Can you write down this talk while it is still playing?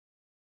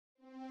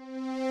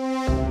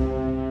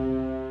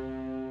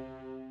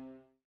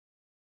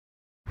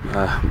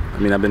I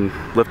mean, I've been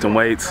lifting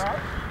weights,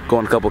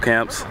 going to a couple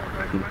camps.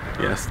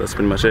 Yes, that's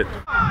pretty much it.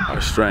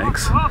 Our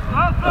strengths.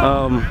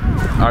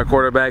 Our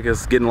quarterback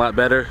is getting a lot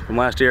better from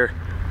last year.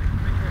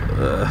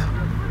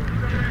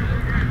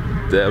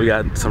 Yeah, we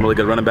got some really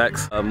good running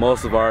backs.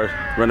 Most of our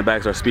running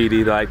backs are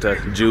speedy. They like to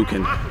juke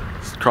and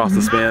cross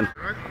and spin.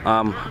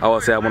 I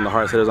would say I'm one of the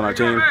hardest hitters on our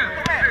team.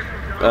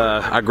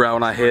 I growl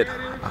when I hit.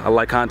 I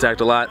like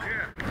contact a lot.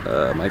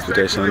 My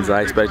expectations,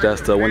 I expect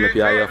us to win the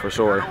PIL for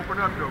sure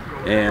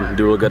and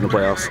do real good in the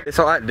playoffs. It's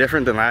a lot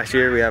different than last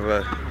year. We have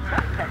a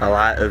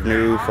lot of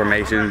new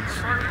formations.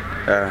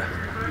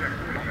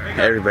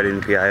 Everybody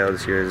in the PIL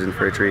this year is in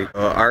for a treat.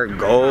 Our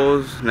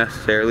goals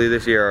necessarily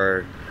this year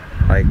are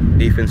like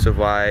defensive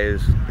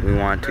wise, we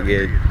want to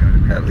get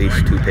at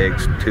least 2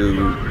 picks,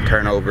 2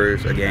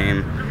 turnovers a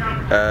game.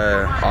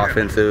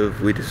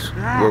 Offensive,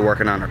 we're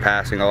working on our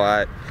passing a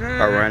lot.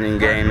 Our running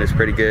game is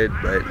pretty good,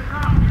 but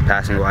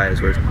passing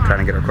wise, we're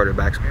trying to get our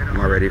quarterbacks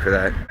more ready for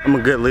that. I'm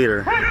a good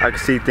leader. I can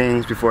see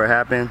things before it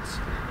happens,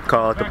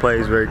 call out the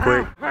plays very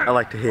quick. I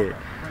like to hit.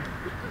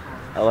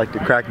 I like to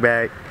crack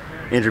back,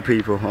 injure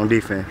people on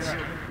defense.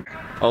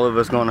 All of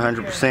us going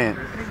 100%,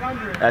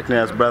 acting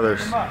as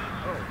brothers.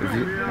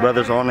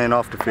 Brothers on and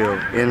off the field,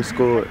 in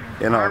school,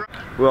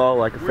 we're all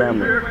like a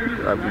family.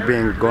 We've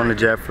been going to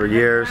Jeff for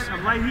years,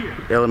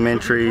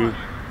 elementary,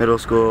 middle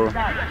school,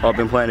 all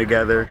been playing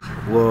together.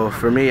 Well,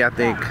 for me, I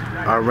think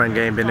our run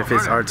game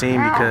benefits our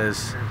team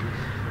because,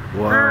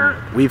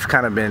 well, we've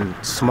kind of been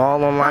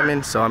small on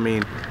linemen, so I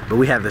mean, but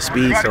we have the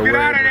speed, so we're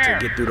able to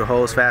get through the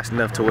holes fast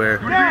enough to where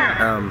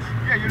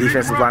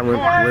defensive linemen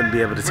wouldn't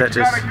be able to touch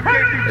us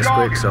as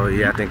quick, so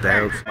yeah, I think that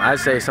helps. I'd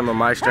say some of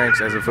my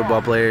strengths as a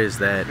football player is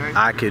that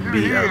I could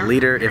be a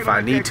leader if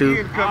I need to,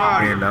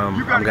 and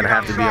I'm going to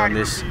have to be on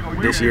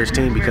this year's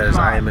team because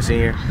I am a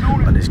senior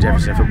on this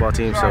Jefferson football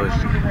team, so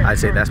I'd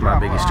say that's my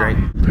biggest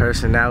strength.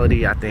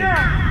 Personality, I think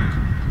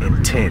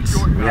intense.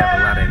 We have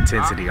a lot of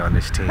intensity on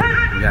this team.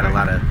 We got a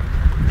lot of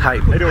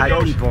hype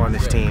people on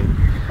this team.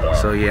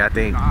 So yeah, I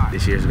think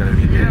this year's going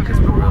to be good because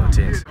we're real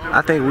intense.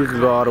 I think we could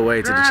go all the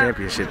way to the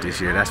championship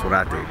this year. That's what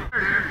I think.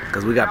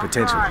 Because we got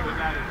potential.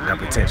 We got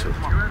potential.